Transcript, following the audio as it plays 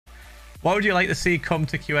What would you like to see come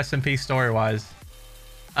to Qsmp story-wise?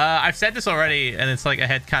 I've said this already, and it's like a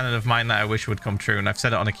headcanon of mine that I wish would come true, and I've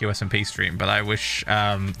said it on a Qsmp stream, but I wish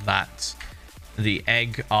that the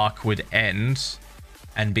egg arc would end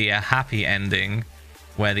and be a happy ending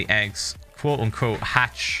where the eggs quote-unquote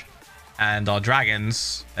hatch and are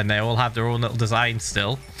dragons, and they all have their own little design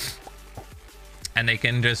still, and they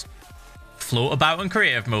can just float about in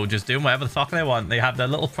creative mode, just doing whatever the fuck they want. They have their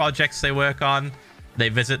little projects they work on, they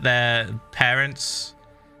visit their parents,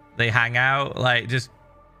 they hang out, like just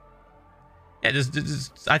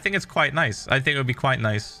I think it's quite nice. I think it would be quite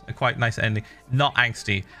nice, a quite nice ending, not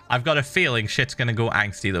angsty. I've got a feeling shit's gonna go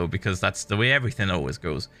angsty though, because that's the way everything always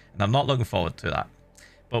goes, and I'm not looking forward to that.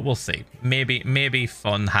 But we'll see. Maybe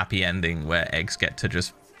fun, happy ending where eggs get to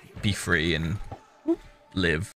just be free and live.